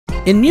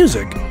In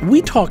music, we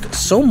talk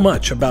so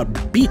much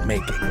about beat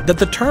making that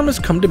the term has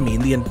come to mean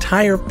the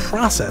entire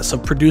process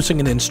of producing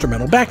an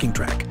instrumental backing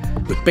track,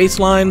 with bass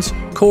lines,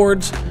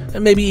 chords,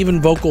 and maybe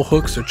even vocal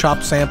hooks or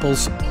chopped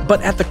samples.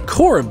 But at the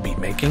core of beat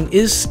making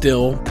is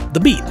still the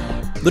beat,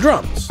 the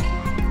drums.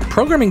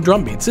 Programming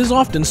drum beats is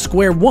often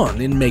square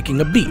one in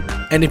making a beat,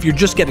 and if you're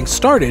just getting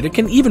started, it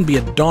can even be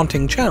a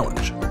daunting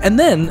challenge. And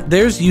then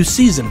there's you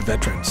seasoned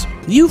veterans.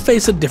 You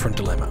face a different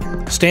dilemma.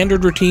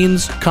 Standard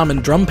routines, common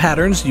drum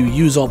patterns you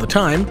use all the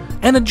time,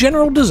 and a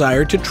general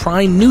desire to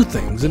try new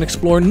things and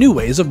explore new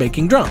ways of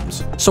making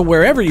drums. So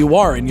wherever you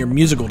are in your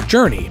musical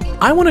journey,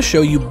 I want to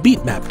show you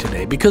beat map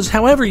today because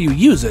however you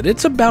use it,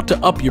 it's about to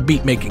up your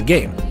beat making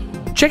game.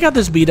 Check out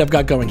this beat I've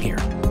got going here.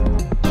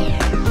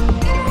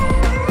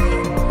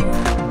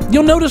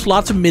 You'll notice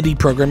lots of MIDI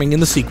programming in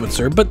the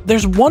sequencer, but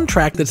there's one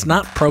track that's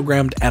not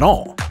programmed at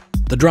all: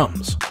 the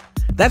drums.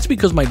 That's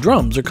because my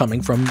drums are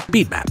coming from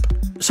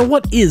beatmap. So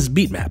what is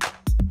beatmap?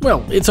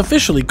 Well, it's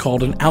officially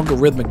called an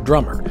algorithmic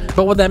drummer,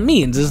 but what that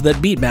means is that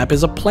beatmap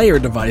is a player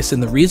device in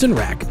the Reason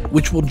rack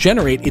which will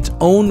generate its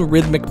own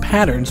rhythmic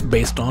patterns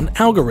based on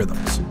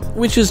algorithms,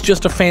 which is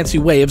just a fancy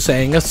way of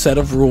saying a set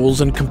of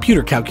rules and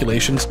computer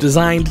calculations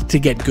designed to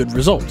get good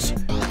results.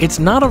 It's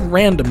not a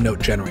random note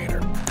generator.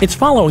 It's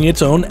following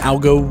its own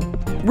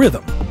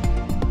algorithm.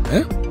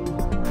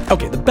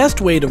 Okay, the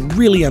best way to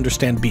really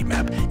understand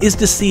beatmap is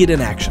to see it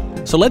in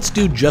action. So let's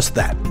do just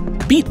that.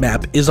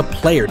 Beatmap is a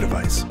player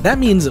device. That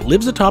means it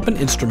lives atop an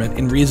instrument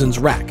in Reason's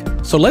rack.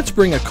 So let's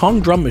bring a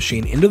Kong drum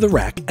machine into the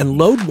rack and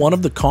load one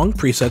of the Kong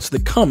presets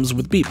that comes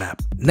with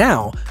beatmap.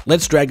 Now,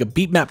 let's drag a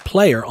beatmap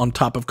player on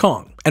top of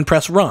Kong and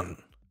press run.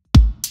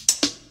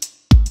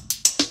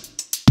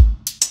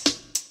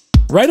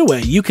 Right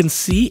away, you can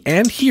see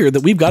and hear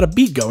that we've got a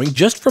beat going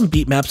just from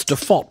beatmap's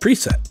default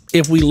preset.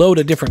 If we load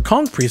a different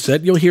Kong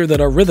preset, you'll hear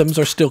that our rhythms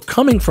are still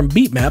coming from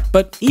beatmap,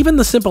 but even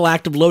the simple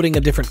act of loading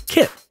a different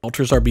kit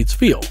alters our beat's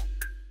feel.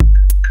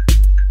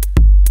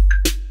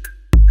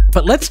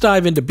 But let's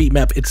dive into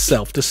beatmap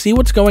itself to see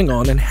what's going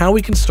on and how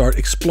we can start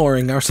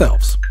exploring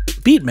ourselves.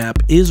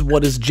 Beatmap is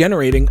what is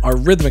generating our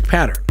rhythmic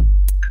pattern.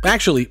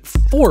 Actually,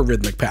 4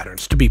 rhythmic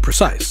patterns to be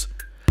precise.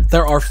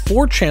 There are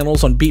 4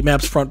 channels on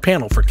beatmap's front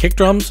panel for kick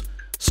drums,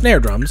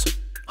 snare drums,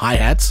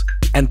 hi-hats,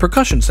 and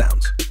percussion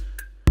sounds.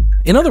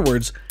 In other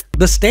words,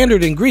 the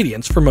standard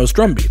ingredients for most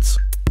drum beats.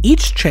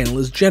 Each channel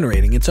is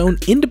generating its own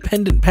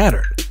independent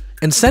pattern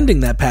and sending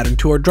that pattern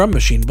to our drum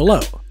machine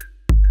below.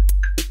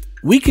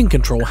 We can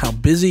control how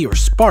busy or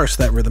sparse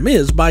that rhythm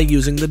is by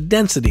using the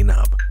density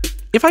knob.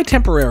 If I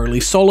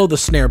temporarily solo the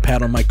snare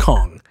pad on my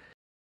Kong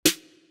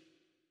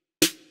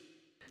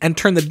and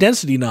turn the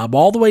density knob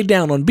all the way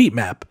down on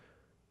beatmap,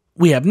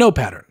 we have no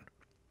pattern.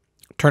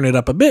 Turn it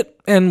up a bit,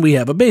 and we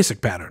have a basic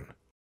pattern.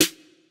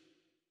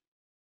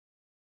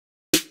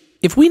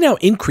 If we now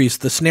increase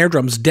the snare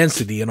drum's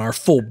density in our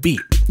full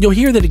beat, you'll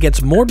hear that it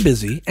gets more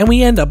busy, and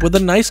we end up with a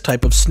nice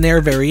type of snare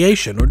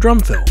variation or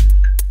drum fill.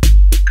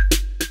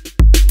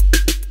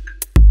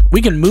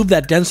 We can move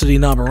that density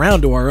knob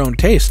around to our own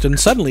taste, and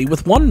suddenly,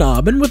 with one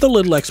knob and with a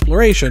little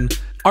exploration,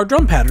 our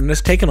drum pattern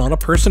has taken on a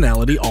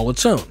personality all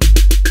its own.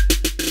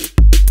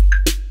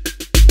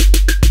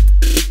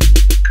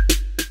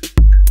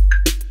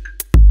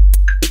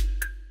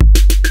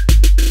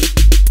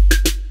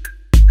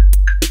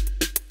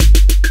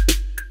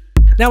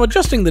 Now,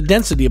 adjusting the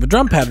density of a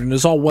drum pattern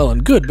is all well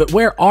and good, but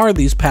where are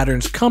these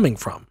patterns coming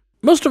from?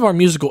 Most of our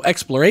musical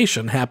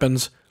exploration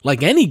happens,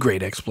 like any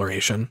great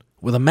exploration,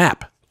 with a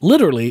map.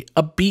 Literally,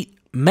 a beat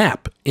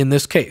map in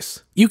this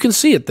case. You can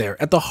see it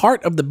there at the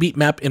heart of the beat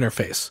map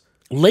interface.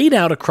 Laid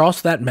out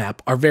across that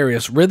map are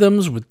various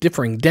rhythms with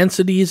differing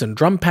densities and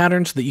drum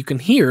patterns that you can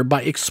hear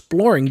by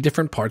exploring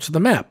different parts of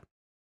the map.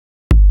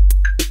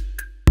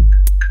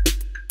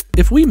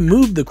 If we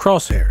move the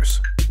crosshairs,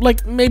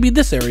 like maybe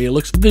this area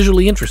looks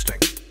visually interesting.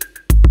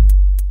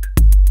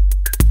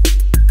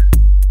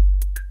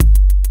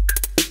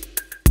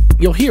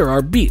 You'll hear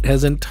our beat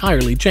has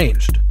entirely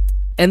changed.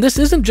 And this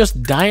isn't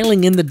just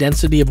dialing in the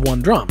density of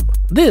one drum.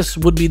 This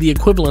would be the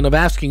equivalent of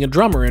asking a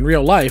drummer in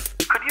real life,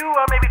 "Could you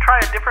maybe try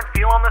a different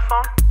feel on this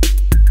song?"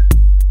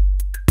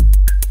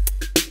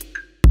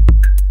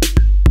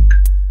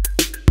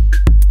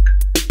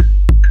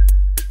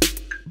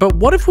 But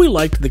what if we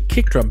liked the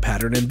kick drum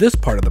pattern in this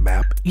part of the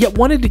map, yet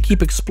wanted to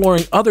keep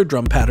exploring other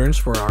drum patterns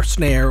for our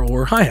snare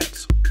or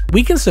hi-hats?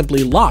 We can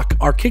simply lock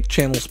our kick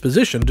channel's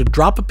position to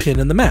drop a pin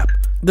in the map,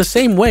 the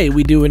same way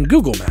we do in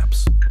Google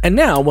Maps. And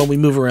now, when we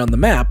move around the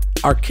map,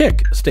 our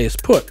kick stays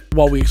put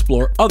while we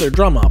explore other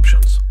drum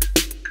options.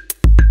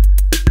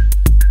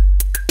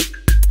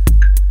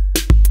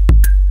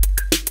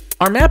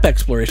 Our map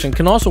exploration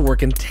can also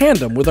work in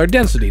tandem with our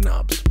density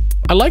knobs.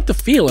 I like the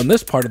feel in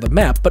this part of the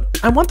map, but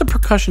I want the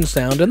percussion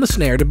sound and the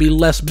snare to be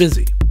less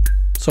busy,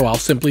 so I'll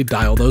simply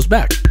dial those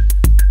back.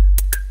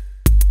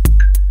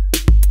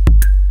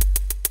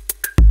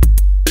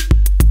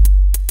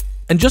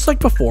 And just like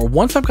before,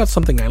 once I've got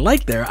something I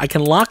like there, I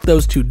can lock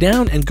those two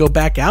down and go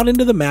back out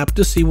into the map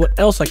to see what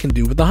else I can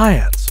do with the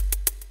hi-hats.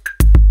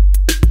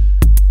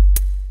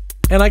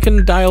 and I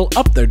can dial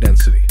up their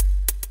density.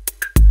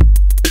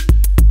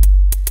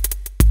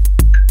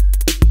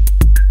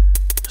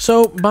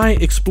 So by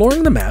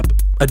exploring the map,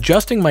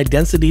 adjusting my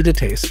density to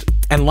taste,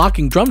 and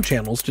locking drum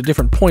channels to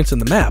different points in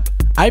the map,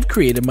 I've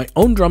created my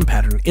own drum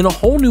pattern in a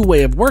whole new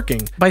way of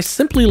working by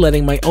simply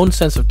letting my own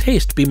sense of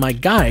taste be my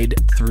guide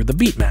through the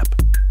beat map.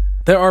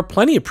 There are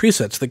plenty of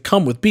presets that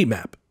come with beat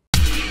map.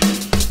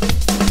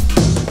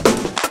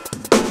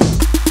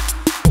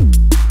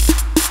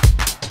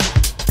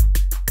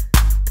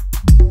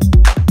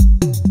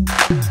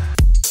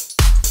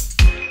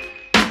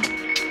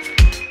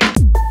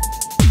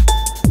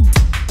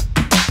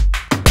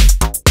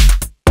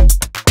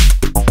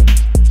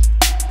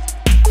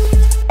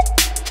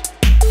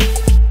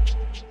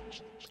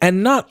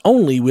 And not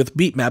only with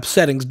beat map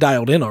settings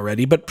dialed in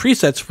already, but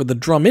presets for the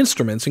drum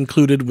instruments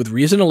included with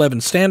Reason 11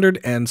 Standard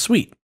and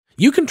Suite.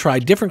 You can try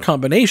different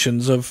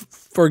combinations of,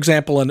 for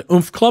example, an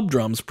Oomph Club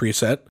Drums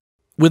preset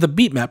with a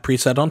beat map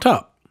preset on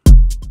top.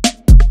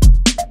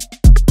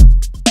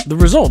 The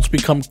results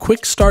become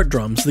quick start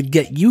drums that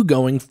get you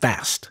going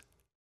fast.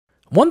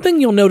 One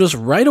thing you'll notice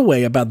right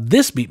away about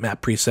this beat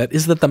map preset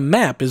is that the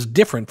map is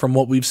different from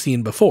what we've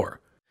seen before.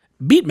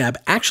 Beat map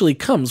actually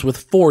comes with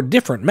 4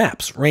 different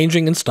maps,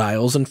 ranging in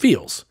styles and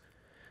feels.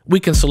 We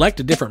can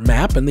select a different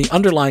map and the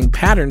underlying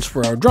patterns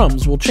for our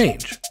drums will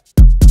change.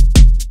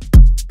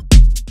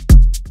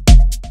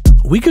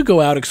 We could go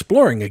out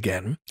exploring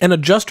again and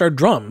adjust our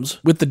drums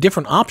with the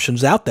different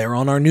options out there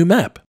on our new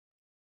map.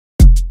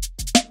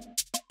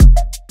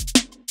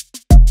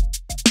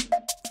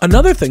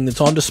 Another thing that's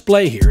on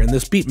display here in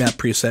this beat map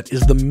preset is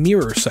the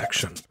mirror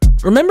section.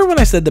 Remember when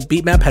I said the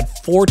beat map had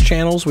 4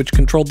 channels which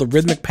controlled the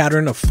rhythmic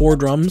pattern of 4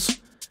 drums?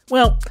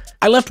 Well,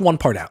 I left one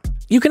part out.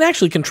 You can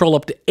actually control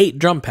up to 8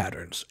 drum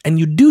patterns, and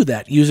you do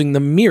that using the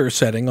mirror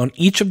setting on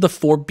each of the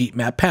 4 beat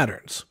map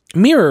patterns.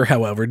 Mirror,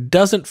 however,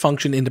 doesn't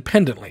function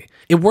independently.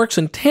 It works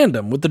in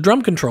tandem with the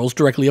drum controls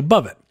directly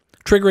above it,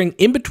 triggering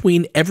in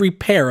between every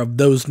pair of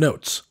those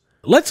notes.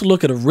 Let's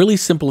look at a really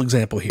simple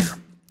example here.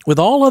 With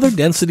all other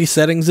density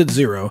settings at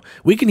 0,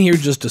 we can hear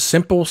just a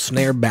simple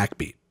snare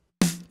backbeat.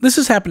 This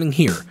is happening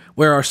here,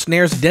 where our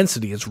snare's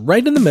density is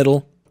right in the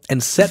middle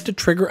and set to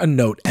trigger a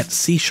note at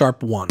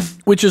C#1,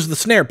 which is the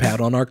snare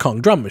pad on our Kong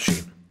drum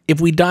machine.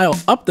 If we dial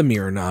up the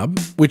mirror knob,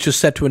 which is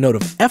set to a note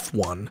of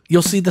F1,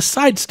 you'll see the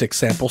side stick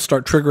sample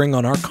start triggering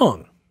on our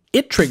Kong.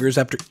 It triggers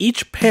after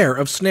each pair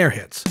of snare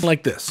hits,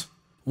 like this.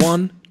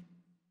 1,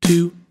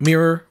 2,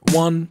 mirror,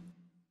 1,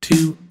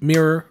 2,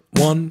 mirror,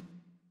 1,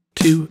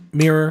 2,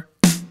 mirror.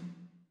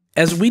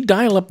 As we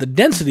dial up the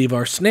density of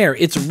our snare,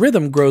 its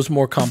rhythm grows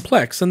more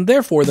complex, and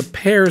therefore the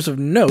pairs of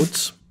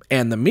notes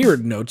and the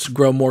mirrored notes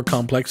grow more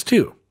complex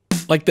too,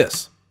 like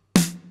this.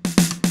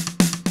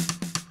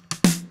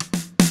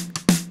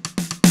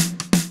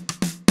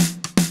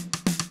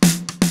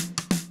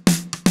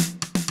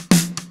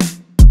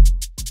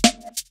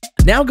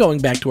 Now going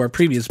back to our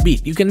previous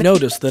beat, you can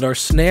notice that our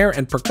snare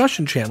and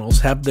percussion channels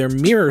have their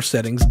mirror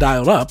settings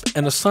dialed up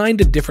and assigned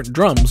to different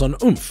drums on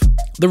Oomph.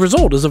 The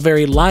result is a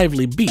very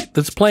lively beat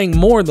that's playing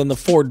more than the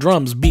 4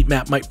 drums beat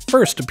map might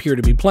first appear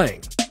to be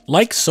playing.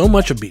 Like so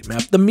much of beat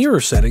map, the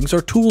mirror settings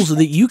are tools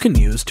that you can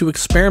use to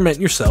experiment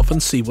yourself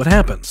and see what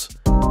happens.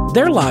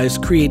 There lies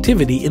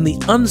creativity in the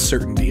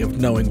uncertainty of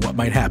knowing what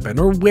might happen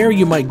or where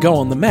you might go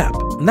on the map,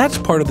 and that's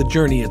part of the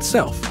journey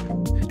itself.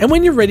 And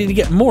when you're ready to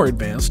get more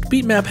advanced,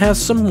 beat map has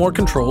some more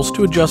controls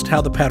to adjust how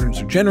the patterns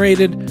are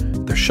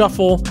generated, their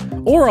shuffle,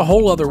 or a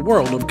whole other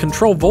world of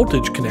control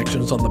voltage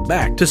connections on the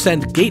back to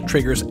send gate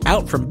triggers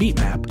out from beat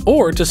map,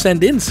 or to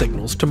send in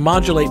signals to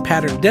modulate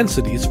pattern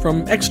densities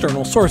from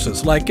external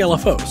sources like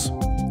LFOs.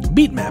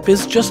 Beat map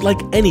is just like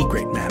any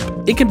great map.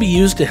 It can be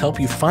used to help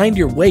you find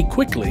your way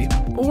quickly,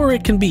 or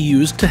it can be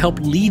used to help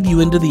lead you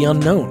into the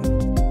unknown.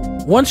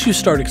 Once you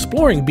start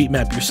exploring beat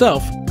map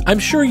yourself, I'm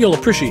sure you'll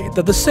appreciate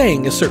that the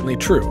saying is certainly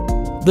true.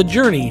 The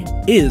journey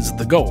is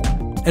the goal,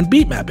 and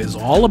beat map is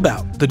all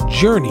about the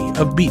journey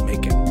of beat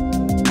making.